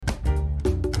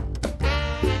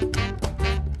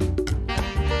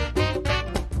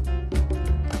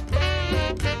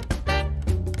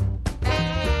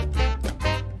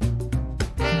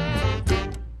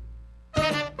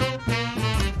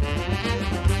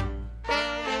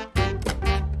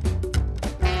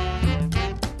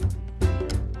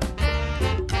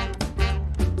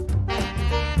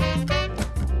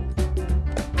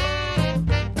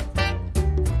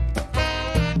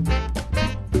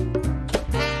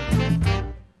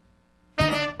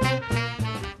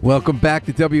Welcome back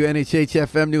to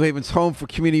WNHH-FM, New Haven's home for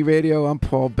community radio. I'm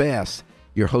Paul Bass,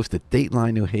 your host at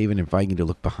Dateline New Haven, inviting you to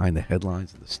look behind the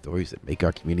headlines and the stories that make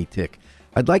our community tick.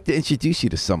 I'd like to introduce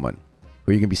you to someone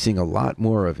who you're going to be seeing a lot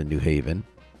more of in New Haven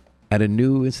at a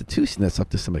new institution that's up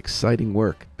to some exciting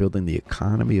work, building the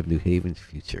economy of New Haven's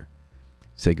future.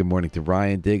 Say good morning to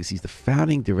Ryan Diggs. He's the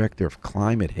founding director of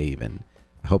Climate Haven.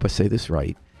 I hope I say this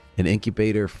right. An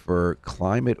incubator for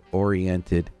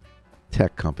climate-oriented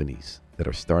tech companies that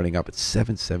are starting up at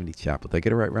 770 Chapel. Did I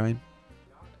get it right, Ryan?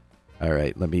 All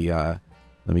right, let me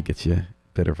get you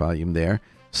better volume there.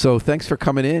 So thanks for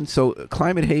coming in. So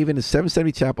Climate Haven is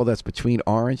 770 Chapel. That's between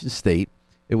Orange and State.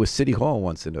 It was City Hall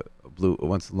once a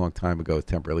long time ago.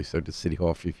 Temporarily served as City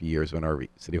Hall for a few years when our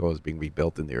City Hall was being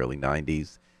rebuilt in the early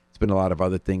 90s. It's been a lot of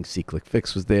other things. C-Click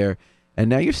Fix was there, and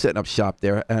now you're setting up shop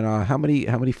there. And how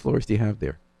many floors do you have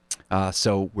there?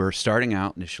 So we're starting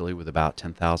out initially with about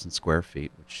 10,000 square feet,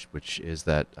 which is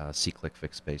that C-Click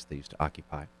Fix space they used to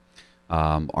occupy.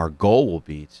 Our goal will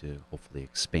be to hopefully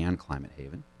expand Climate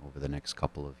Haven over the next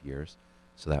couple of years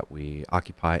so that we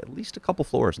occupy at least a couple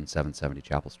floors in 770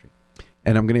 Chapel Street.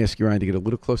 And I'm going to ask you, Ryan, to get a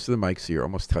little closer to the mic so you're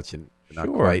almost touching, not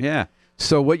Sure, quite. yeah.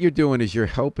 So what you're doing is you're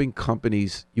helping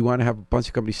companies. You want to have a bunch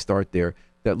of companies start there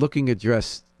that looking to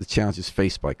address the challenges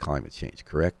faced by climate change,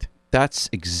 correct? That's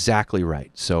exactly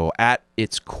right. So at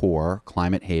its core,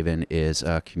 Climate Haven is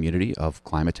a community of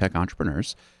climate tech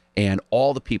entrepreneurs and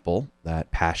all the people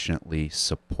that passionately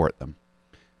support them.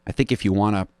 I think if you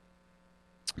want to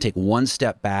take one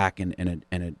step back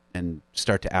and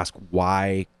start to ask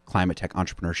why climate tech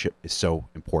entrepreneurship is so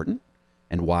important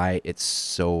and why it's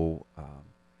so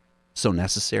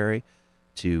necessary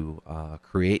to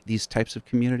create these types of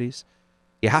communities,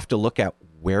 you have to look at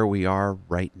where we are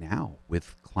right now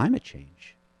with climate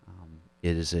change.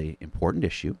 It is an important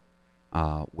issue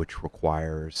which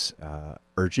requires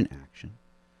urgent action.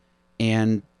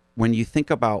 And when you think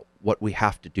about what we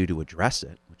have to do to address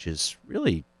it, which is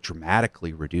really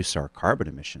dramatically reduce our carbon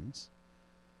emissions,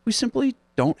 we simply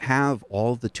don't have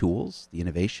all of the tools, the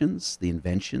innovations, the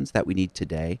inventions that we need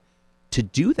today to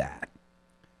do that.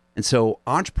 And so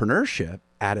entrepreneurship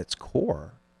at its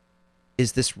core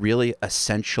is this really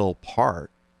essential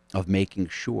part of making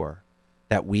sure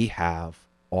that we have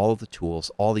all of the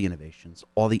tools, all the innovations,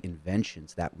 all the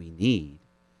inventions that we need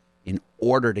in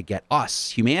order to get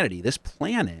us, humanity, this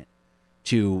planet,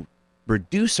 to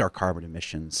reduce our carbon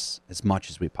emissions as much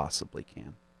as we possibly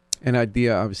can. An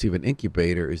idea, obviously, of an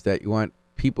incubator is that you want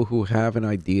people who have an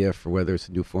idea for whether it's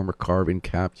a new form of carbon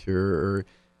capture or,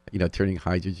 turning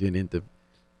hydrogen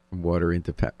from water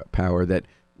into power, that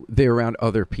they're around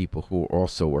other people who are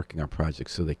also working on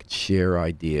projects so they can share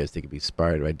ideas, they can be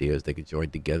inspired by ideas, they can join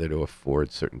together to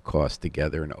afford certain costs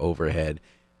together and overhead.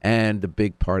 And the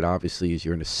big part, obviously, is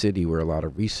you're in a city where a lot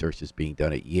of research is being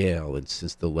done at Yale. And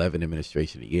since the Levin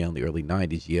administration at Yale in the early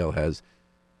 90s, Yale has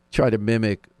tried to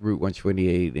mimic Route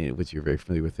 128, which you're very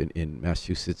familiar with in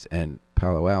Massachusetts and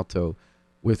Palo Alto,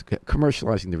 with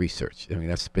commercializing the research. I mean,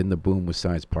 that's been the boom with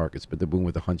Science Park. It's been the boom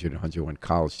with 100 and 101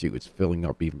 College Street. It's filling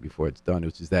up even before it's done,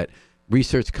 which is that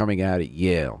research coming out at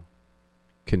Yale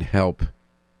can help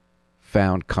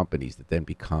found companies that then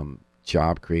become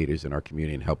job creators in our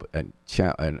community and help and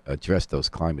address those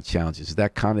climate challenges. Is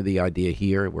that kind of the idea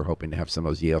here? We're hoping to have some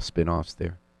of those Yale spin-offs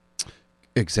there.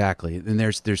 Exactly. And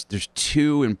there's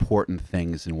two important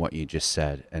things in what you just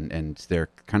said, and they're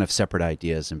kind of separate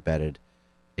ideas embedded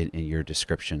in your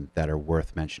description that are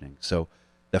worth mentioning. So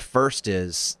the first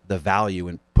is the value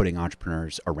in putting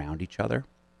entrepreneurs around each other.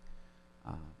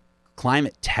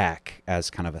 Climate tech as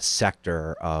kind of a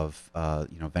sector of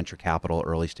venture capital,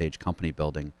 early stage company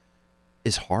building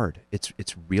is hard.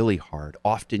 It's really hard.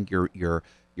 Often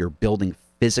you're building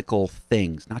physical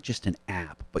things, not just an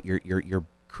app, but you're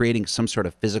creating some sort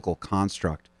of physical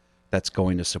construct that's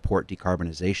going to support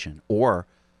decarbonization. Or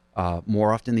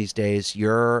more often these days,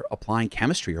 you're applying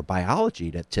chemistry or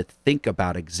biology to think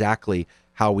about exactly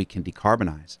how we can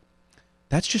decarbonize.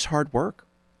 That's just hard work.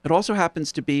 It also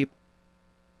happens to be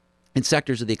in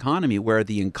sectors of the economy where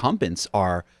the incumbents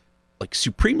are like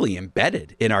supremely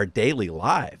embedded in our daily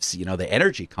lives. The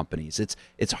energy companies,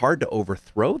 it's hard to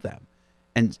overthrow them.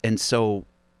 And so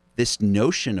this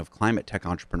notion of climate tech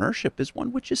entrepreneurship is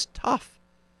one which is tough.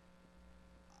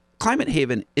 Climate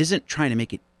Haven isn't trying to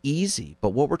make it easy, but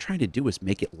what we're trying to do is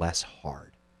make it less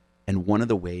hard. And one of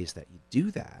the ways that you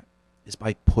do that is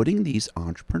by putting these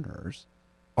entrepreneurs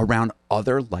around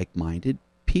other like-minded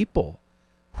people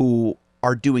who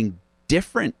are doing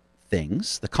different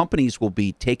things. The companies will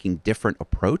be taking different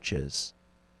approaches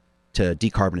to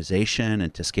decarbonization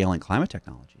and to scaling climate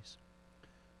technologies,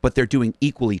 but they're doing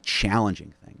equally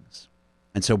challenging things.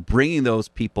 And so bringing those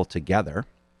people together,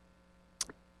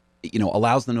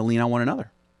 allows them to lean on one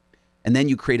another. And then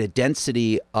you create a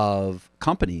density of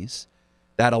companies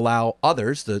that allow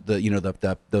others,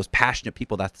 those passionate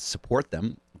people that support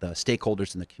them, the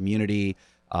stakeholders in the community,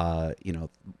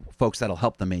 folks that'll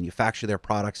help them manufacture their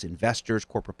products, investors,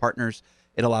 corporate partners.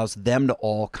 It allows them to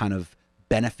all kind of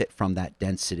benefit from that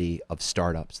density of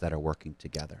startups that are working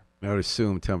together. I would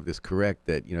assume, tell me if this is correct,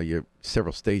 that you're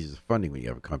several stages of funding when you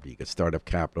have a company. You get startup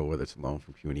capital, whether it's a loan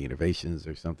from Community Innovations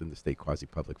or something, the state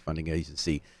quasi-public funding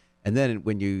agency. And then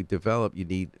when you develop, you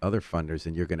need other funders,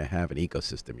 and you're going to have an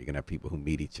ecosystem. You're going to have people who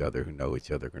meet each other, who know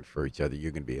each other, who refer each other.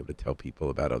 You're going to be able to tell people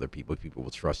about other people. People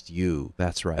will trust you.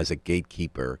 That's right. As a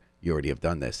gatekeeper. You already have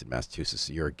done this in Massachusetts.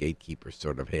 So you're a gatekeeper,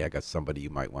 sort of, hey, I got somebody you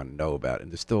might want to know about.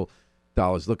 And there's still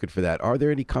dollars looking for that. Are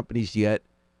there any companies yet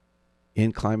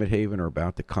in Climate Haven or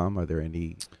about to come? Are there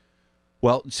any?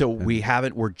 Well, so we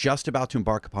haven't. We're just about to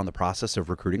embark upon the process of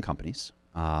recruiting companies.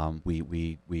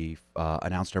 We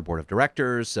announced our board of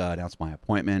directors, announced my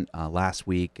appointment last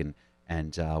week, and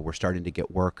we're starting to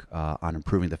get work on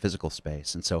improving the physical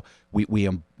space. And so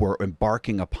we're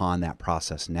embarking upon that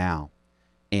process now.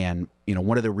 And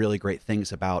one of the really great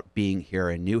things about being here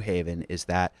in New Haven is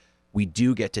that we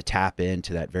do get to tap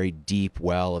into that very deep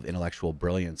well of intellectual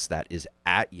brilliance that is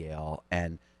at Yale,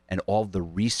 and all the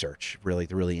research, really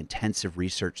the really intensive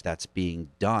research that's being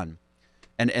done,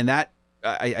 and that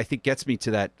I think gets me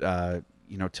to that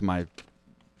to my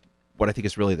what I think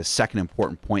is really the second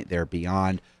important point there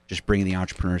beyond just bringing the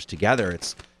entrepreneurs together.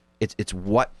 It's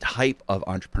what type of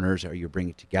entrepreneurs are you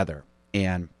bringing together,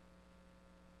 and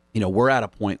we're at a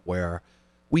point where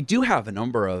we do have a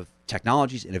number of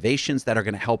technologies, innovations that are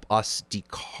going to help us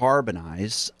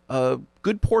decarbonize a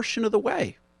good portion of the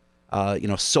way.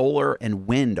 Solar and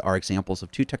wind are examples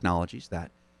of two technologies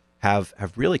that have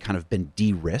really kind of been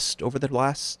de-risked over the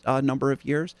last number of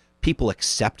years. People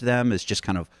accept them as just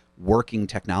kind of working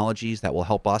technologies that will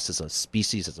help us as a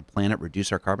species, as a planet,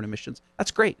 reduce our carbon emissions.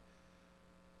 That's great.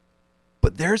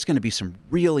 But there's going to be some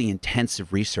really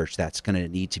intensive research that's going to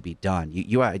need to be done.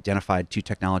 You identified two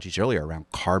technologies earlier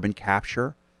around carbon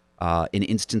capture, in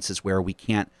instances where we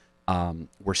can't,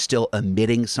 we're still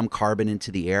emitting some carbon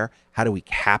into the air. How do we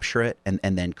capture it and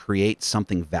then create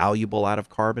something valuable out of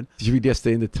carbon? Did you read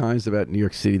yesterday in the Times about New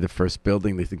York City, the first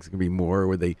building they think is going to be more,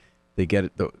 where they get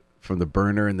it from the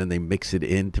burner and then they mix it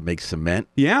in to make cement?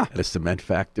 Yeah. At a cement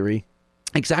factory?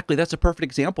 Exactly. That's a perfect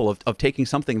example of taking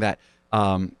something that,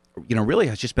 really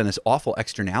has just been this awful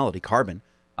externality, carbon,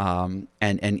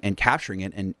 and capturing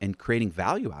it and creating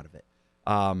value out of it.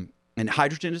 And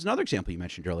hydrogen is another example you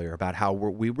mentioned earlier about how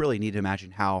we really need to imagine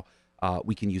how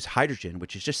we can use hydrogen,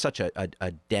 which is just such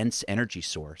a dense energy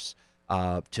source,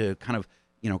 to kind of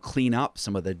clean up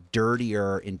some of the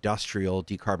dirtier industrial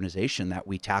decarbonization that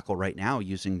we tackle right now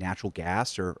using natural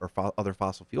gas or other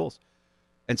fossil fuels.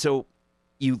 And so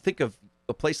you think of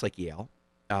a place like Yale,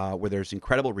 where there's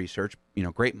incredible research,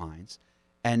 great minds,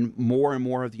 and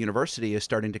more of the university is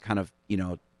starting to kind of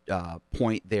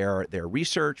point their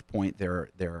research, point their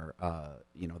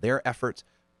efforts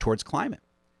towards climate.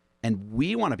 And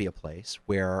we want to be a place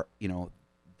where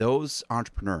those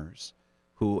entrepreneurs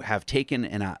who have taken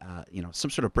some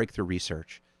sort of breakthrough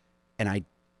research and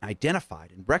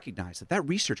identified and recognized that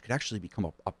research could actually become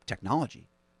a technology,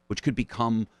 which could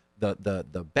become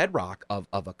the bedrock of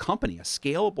a company, a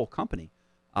scalable company.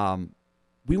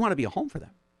 We want to be a home for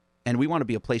them, and we want to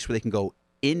be a place where they can go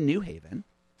in New Haven,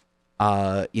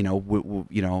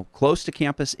 close to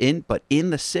campus, but in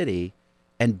the city,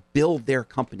 and build their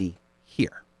company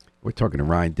here. We're talking to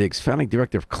Ryan Diggs, founding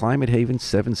director of Climate Haven,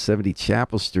 770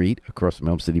 Chapel Street, across from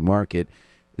Elm City Market.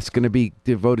 It's going to be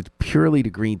devoted purely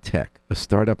to green tech, a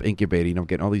startup incubator.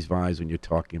 Getting all these vibes when you're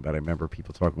talking about. I remember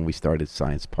people talking when we started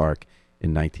Science Park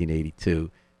in 1982.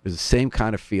 There's the same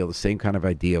kind of feel, the same kind of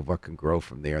idea of what can grow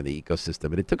from there in the ecosystem.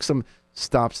 And it took some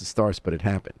stops and starts, but it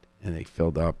happened. And they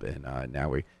filled up, and now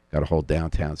we got a whole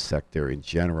downtown sector in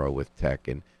general with tech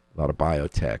and a lot of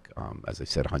biotech. As I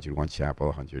said, 101 Chapel,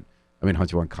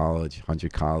 101 College,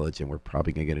 100 College, and we're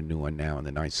probably going to get a new one now in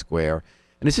the 9th Square.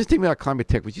 And it's just thinking about climate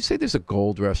tech. Would you say there's a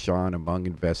gold rush on among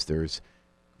investors,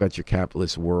 venture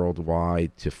capitalists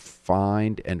worldwide, to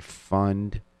find and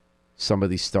fund some of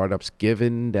these startups,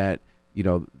 given that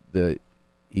the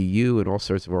EU and all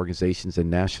sorts of organizations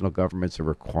and national governments are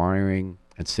requiring,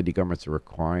 and city governments are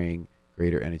requiring,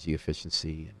 greater energy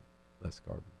efficiency and less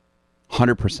carbon?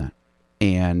 100%.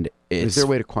 And is there a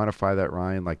way to quantify that,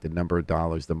 Ryan? Like the number of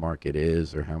dollars the market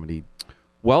is, or how many?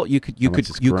 Well, you could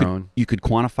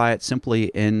quantify it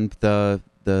simply in the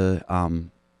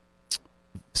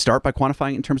start by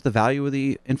quantifying it in terms of the value of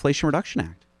the Inflation Reduction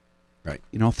Act. Right.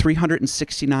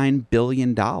 $369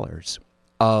 billion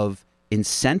of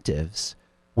incentives,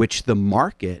 which the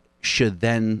market should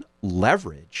then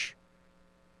leverage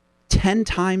 10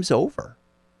 times over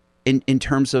in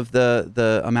terms of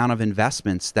the amount of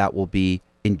investments that will be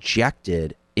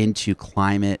injected into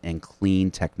climate and clean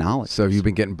technology. So have you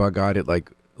been getting bug-eyed at like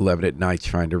 11 at night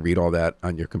trying to read all that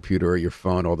on your computer or your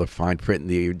phone, all the fine print in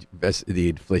the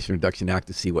Inflation Reduction Act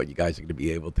to see what you guys are going to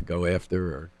be able to go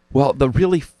after? Or Well, the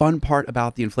really fun part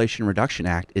about the Inflation Reduction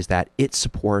Act is that it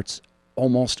supports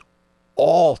almost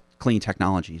all clean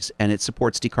technologies, and it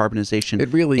supports decarbonization. it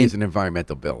really is an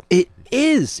environmental bill. It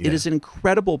is. Yeah. It is an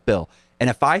incredible bill. And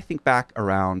if I think back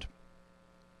around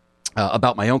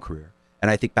about my own career,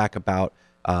 and I think back about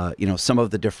some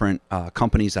of the different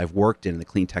companies I've worked in the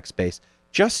clean tech space,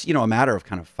 just a matter of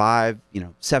kind of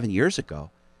 7 years ago,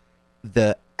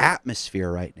 the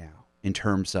atmosphere right now in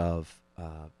terms of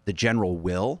the general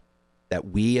will that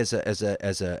we as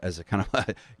a kind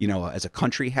of as a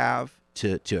country have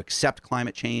to accept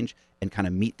climate change and kind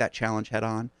of meet that challenge head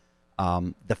on,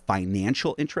 the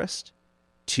financial interest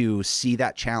to see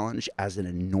that challenge as an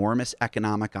enormous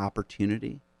economic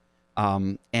opportunity,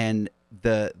 and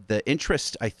the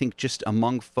interest, I think, just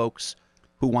among folks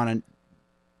who want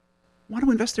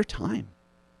to invest their time.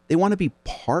 They want to be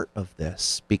part of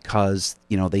this because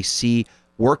they see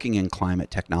working in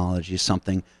climate technology is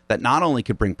something that not only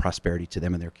could bring prosperity to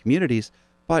them and their communities,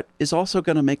 but is also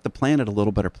going to make the planet a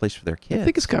little better place for their kids. I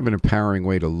think it's kind of an empowering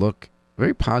way to look, a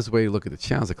very positive way to look at the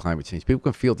challenge of climate change. People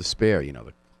can feel despair.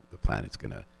 The planet's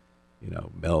going to,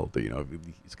 melt, or,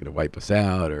 it's going to wipe us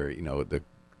out, or, the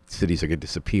cities are going to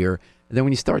disappear. And then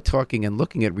when you start talking and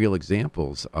looking at real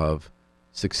examples of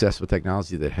successful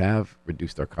technology that have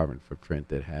reduced our carbon footprint,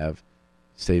 that have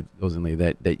saved ozone,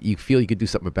 that you feel you could do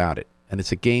something about it. And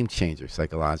it's a game changer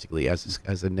psychologically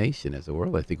as a nation, as a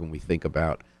world. I think when we think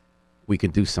about we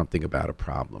can do something about a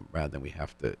problem rather than we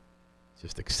have to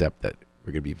just accept that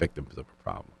we're going to be victims of a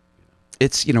problem.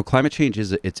 It's climate change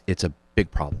is it's a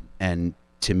big problem, and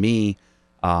to me,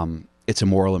 it's a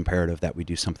moral imperative that we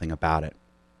do something about it.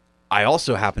 I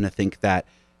also happen to think that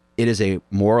it is a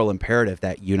moral imperative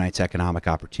that unites economic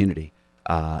opportunity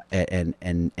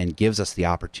and gives us the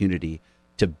opportunity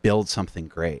to build something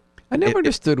great. I never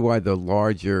understood why the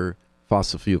larger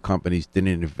fossil fuel companies didn't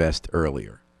invest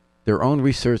earlier. Their own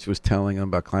research was telling them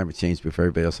about climate change before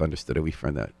everybody else understood it. We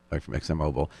found that from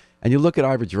ExxonMobil. And you look at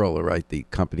Iberdrola, right, the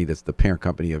company that's the parent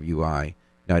company of UI,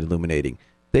 United Illuminating.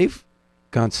 They've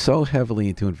gone so heavily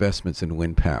into investments in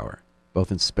wind power,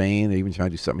 both in Spain, they're even trying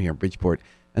to do something here in Bridgeport.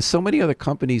 And so many other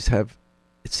companies have,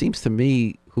 it seems to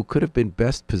me, who could have been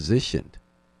best positioned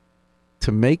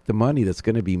to make the money that's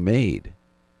going to be made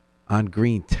on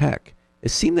green tech. It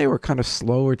seemed they were kind of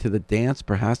slower to the dance,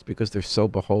 perhaps because they're so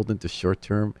beholden to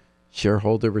short-term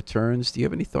shareholder returns. Do you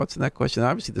have any thoughts on that question?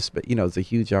 Obviously, it's a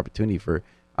huge opportunity for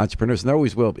entrepreneurs, and there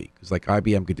always will be, because like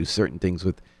IBM could do certain things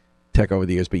with tech over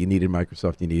the years, but you needed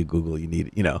Microsoft, you needed Google, you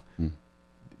needed,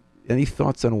 Any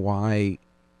thoughts on why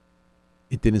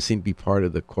it didn't seem to be part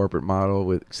of the corporate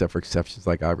model, except for exceptions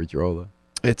like Iberdrola?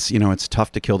 It's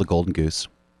tough to kill the golden goose.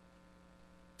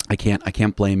 I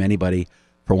can't blame anybody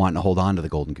for wanting to hold on to the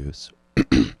golden goose.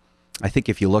 I think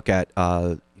if you look at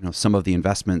some of the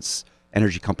investments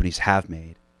energy companies have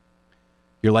made,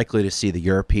 you're likely to see the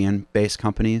European-based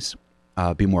companies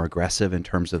be more aggressive in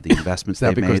terms of the investments they've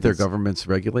made. Is that because their governments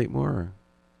regulate more? Or?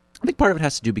 I think part of it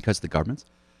has to do because of the governments.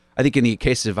 I think in the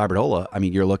case of Iberdrola,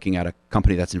 you're looking at a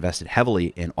company that's invested heavily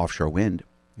in offshore wind,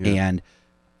 and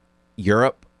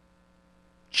Europe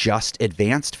just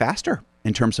advanced faster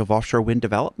in terms of offshore wind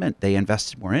development. They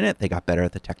invested more in it. They got better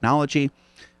at the technology.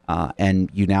 And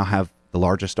you now have the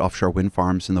largest offshore wind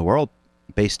farms in the world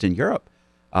based in Europe.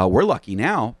 We're lucky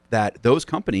now that those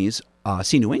companies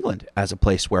see New England as a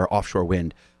place where offshore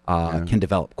wind can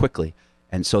develop quickly.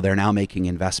 And so they're now making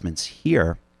investments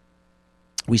here.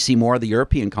 We see more of the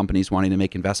European companies wanting to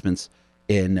make investments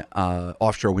in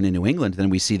offshore wind in New England than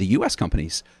we see the U.S.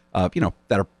 companies, that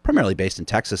are primarily based in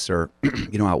Texas or,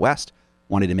 out west,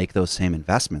 wanting to make those same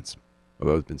investments.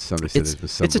 Well,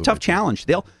 it's a tough challenge.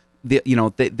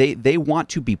 They want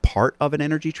to be part of an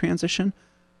energy transition,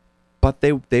 but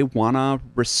they want to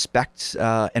respect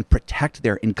and protect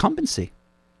their incumbency.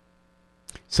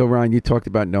 So, Ryan, you talked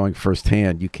about knowing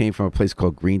firsthand. You came from a place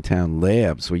called Greentown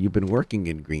Labs, where you've been working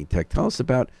in green tech. Tell us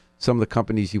about some of the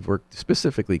companies you've worked,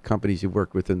 specifically companies you've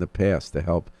worked with in the past to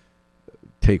help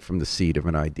take from the seed of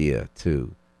an idea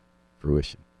to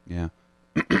fruition. Yeah.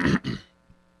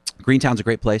 Greentown's a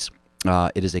great place.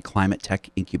 It is a climate tech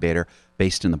incubator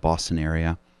based in the Boston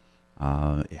area.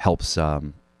 It helps at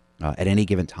any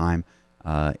given time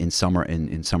in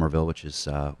Somerville, which is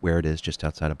where it is, just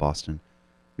outside of Boston.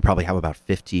 We probably have about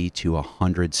 50 to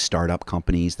 100 startup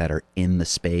companies that are in the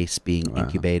space being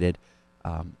incubated.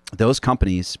 Those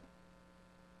companies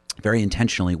very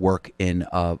intentionally work in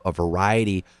a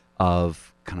variety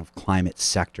of kind of climate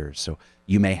sectors. So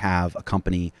you may have a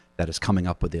company that is coming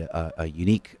up with a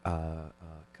unique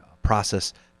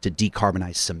process to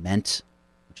decarbonize cement,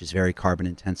 which is very carbon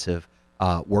intensive,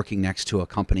 working next to a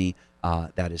company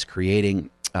that is creating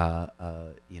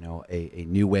a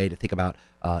new way to think about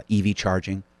EV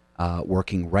charging,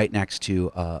 working right next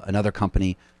to another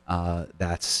company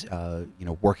that's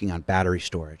working on battery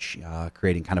storage,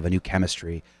 creating kind of a new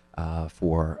chemistry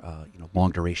for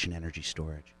long duration energy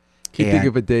storage. Can you think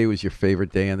of a day was your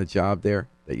favorite day on the job there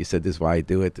that you said, this is why I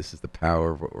do it, this is the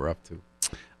power of what we're up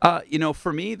to?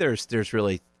 For me, there's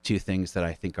really two things that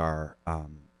I think are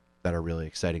that are really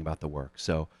exciting about the work.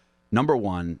 So number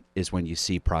one is when you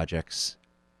see projects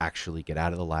actually get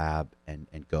out of the lab and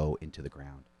go into the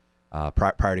ground.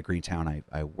 Prior to Greentown,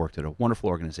 I worked at a wonderful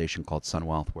organization called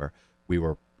SunWealth, where we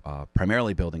were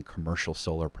primarily building commercial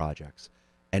solar projects.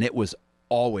 And it was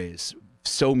always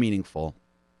so meaningful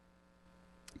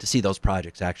to see those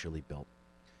projects actually built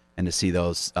and to see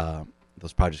those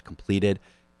projects completed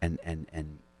and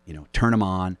turn them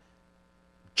on,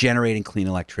 generating clean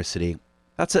electricity.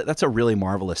 That's a really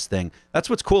marvelous thing. That's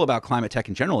what's cool about climate tech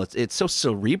in general. It's so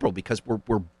cerebral because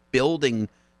we're building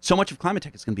so much of climate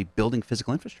tech is going to be building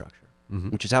physical infrastructure,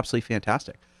 which is absolutely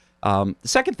fantastic. The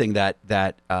second thing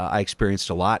that I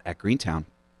experienced a lot at Greentown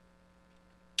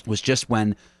was just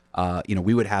when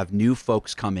we would have new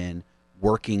folks come in,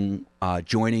 working,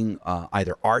 joining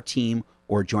either our team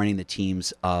or joining the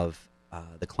teams of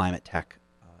the climate tech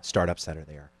startups that are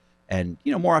there. And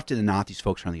more often than not, these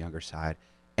folks are on the younger side.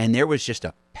 And there was just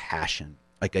a passion,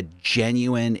 like a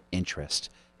genuine interest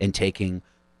in taking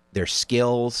their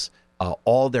skills,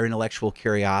 all their intellectual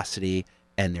curiosity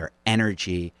and their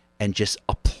energy, and just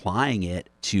applying it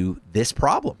to this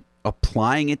problem,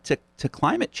 applying it to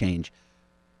climate change.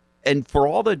 And for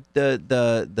all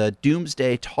the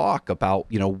doomsday talk about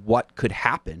what could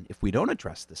happen if we don't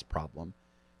address this problem,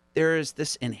 there is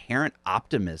this inherent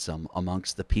optimism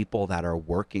amongst the people that are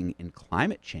working in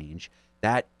climate change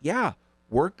that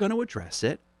we're going to address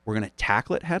it, we're going to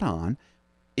tackle it head on.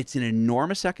 It's an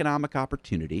enormous economic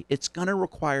opportunity. It's going to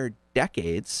require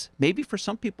decades, maybe for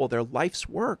some people their life's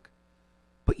work.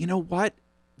 But you know what?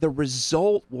 The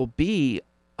result will be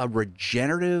a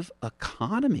regenerative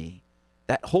economy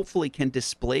that hopefully can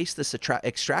displace this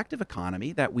extractive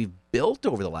economy that we've built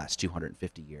over the last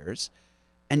 250 years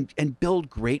and build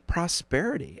great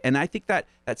prosperity. And I think that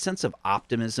sense of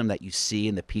optimism that you see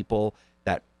in the people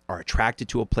that are attracted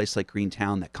to a place like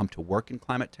Greentown, that come to work in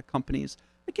climate tech companies,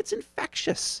 like it's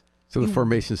infectious. So the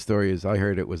formation story, as I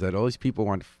heard it, was that all these people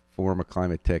want to form a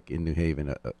climate tech in New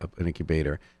Haven, an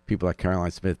incubator. People like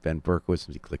Caroline Smith, Ben Berkowitz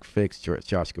from Click Fix,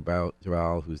 Josh Cabral,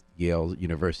 who's Yale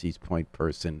University's point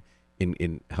person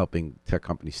in helping tech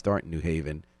companies start in New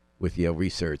Haven with Yale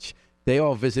Research. They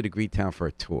all visited Greentown for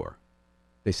a tour.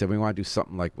 They said, we want to do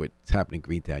something like what's happening in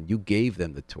Greentown. You gave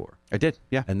them the tour. I did,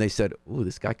 yeah. And they said, ooh,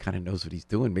 this guy kind of knows what he's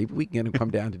doing. Maybe we can get him to come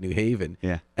down to New Haven.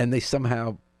 Yeah. And they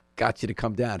somehow got you to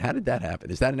come down. How did that happen?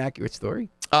 Is that an accurate story?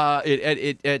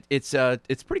 It's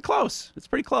pretty close. It's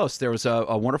pretty close. There was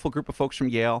a wonderful group of folks from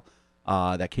Yale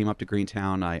that came up to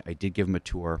Greentown. I did give them a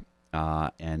tour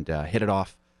and hit it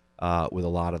off with a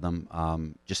lot of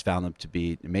them. Just found them to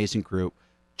be an amazing group,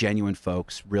 genuine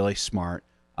folks, really smart,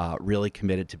 really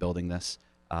committed to building this.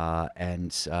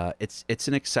 And it's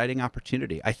an exciting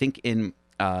opportunity. I think when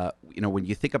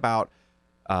you think about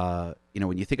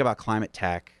climate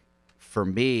tech, for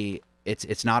me,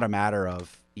 it's not a matter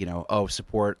of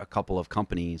support a couple of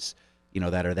companies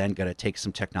that are then going to take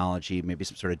some technology, maybe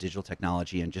some sort of digital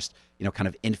technology, and just kind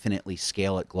of infinitely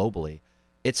scale it globally.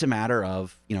 It's a matter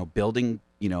of building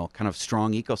kind of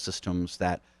strong ecosystems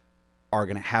that are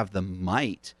going to have the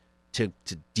might to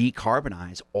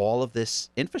decarbonize all of this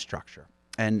infrastructure.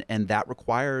 And that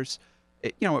requires,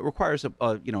 it requires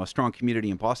a strong community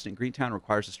in Boston and Greentown. It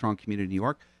requires a strong community in New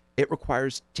York. It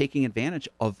requires taking advantage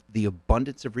of the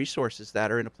abundance of resources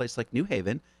that are in a place like New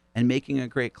Haven and making a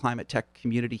great climate tech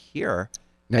community here.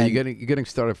 Now you're getting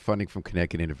started funding from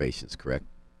Connecticut Innovations, correct?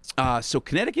 So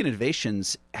Connecticut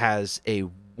Innovations has a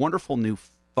wonderful new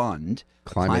fund,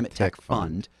 Climate Tech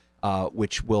Fund.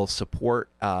 Which will support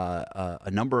a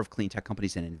number of clean tech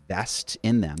companies and invest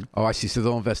in them. Oh, I see. So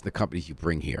they'll invest in the companies you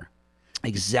bring here.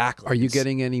 Exactly. Are you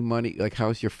getting any money? Like,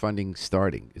 how's your funding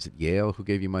starting? Is it Yale who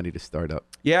gave you money to start up?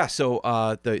 Yeah, so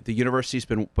the university's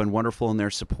been wonderful in their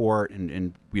support,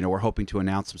 and we're hoping to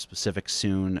announce some specifics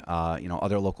soon.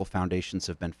 Other local foundations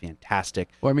have been fantastic.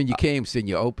 Well, I mean, you came saying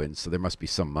you opened, so there must be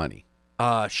some money.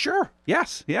 Sure.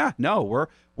 Yes. Yeah. No.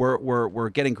 We're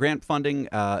getting grant funding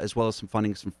as well as some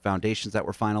funding, some foundations that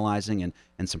we're finalizing,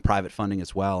 and some private funding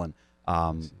as well. And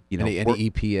Any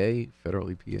EPA, federal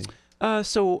EPA?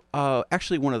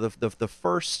 Actually, one of the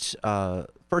first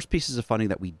pieces of funding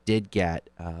that we did get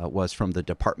was from the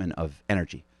Department of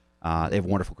Energy. They have a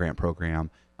wonderful grant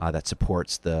program that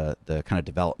supports the kind of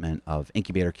development of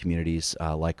incubator communities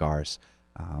like ours.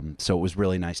 So it was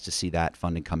really nice to see that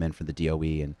funding come in from the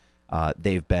DOE, and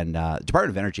they've been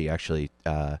Department of Energy actually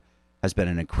has been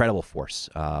an incredible force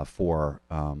for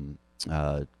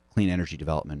clean energy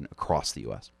development across the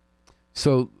U.S.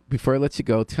 So before I let you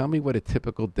go, tell me what a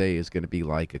typical day is going to be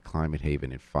like at Climate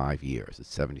Haven in 5 years at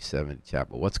 77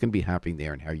 Chapel. What's going to be happening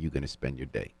there, and how are you going to spend your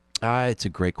day? It's a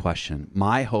great question.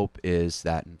 My hope is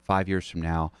that in 5 years from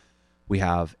now, we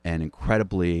have an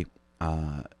incredibly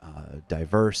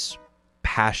diverse,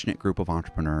 passionate group of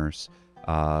entrepreneurs.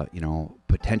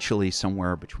 Potentially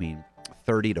somewhere between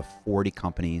 30 to 40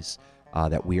 companies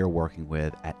that we are working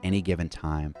with at any given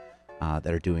time.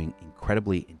 That are doing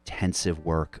incredibly intensive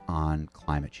work on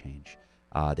climate change.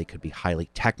 They could be highly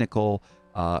technical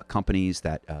companies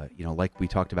that, like we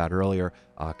talked about earlier,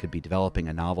 could be developing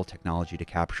a novel technology to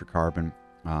capture carbon,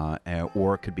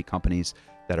 or it could be companies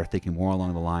that are thinking more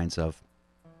along the lines of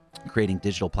creating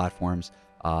digital platforms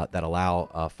that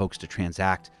allow folks to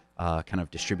transact kind of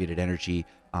distributed energy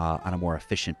on a more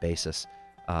efficient basis.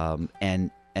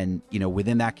 And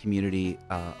within that community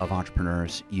of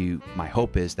entrepreneurs, my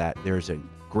hope is that there's a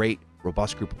great,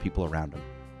 robust group of people around them.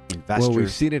 Investors. Well, we've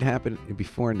seen it happen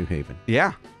before in New Haven.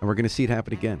 Yeah. And we're going to see it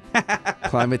happen again.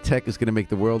 Climate tech is going to make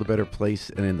the world a better place,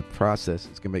 and in the process,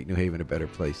 it's going to make New Haven a better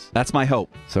place. That's my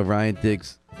hope. So, Ryan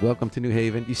Diggs, welcome to New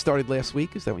Haven. You started last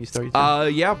week? Is that when you started?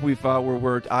 Yeah,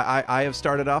 I have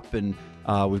started up, and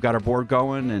we've got our board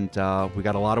going, and we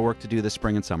got a lot of work to do this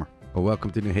spring and summer. Well,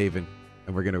 welcome to New Haven.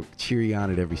 And we're going to cheer you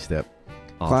on at every step.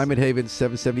 Awesome. Climate Haven,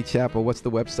 770 Chapel. What's the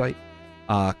website?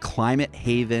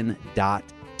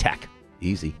 ClimateHaven.tech.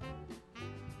 Easy.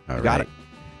 All right. Got it.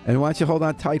 And why don't you hold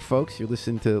on tight, folks? You're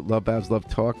listening to Love Babs Love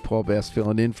Talk. Paul Bass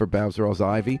filling in for Babs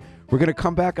Rawls-Ivy. We're going to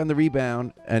come back on the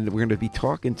rebound, and we're going to be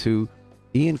talking to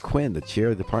Ian Quinn, the chair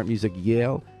of the Department of Music at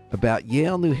Yale, about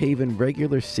Yale New Haven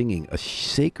regular singing, a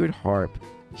sacred harp,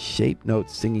 shape note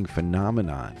singing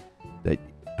phenomenon that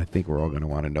I think we're all going to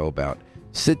want to know about.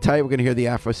 Sit tight. We're going to hear the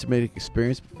Afro-Semitic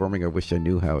Experience performing I Wish I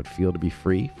Knew How It'd Feel to Be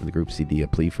Free from the group CD A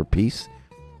Plea for Peace.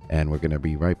 And we're going to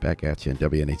be right back at you on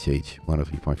WNHH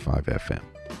 103.5 FM.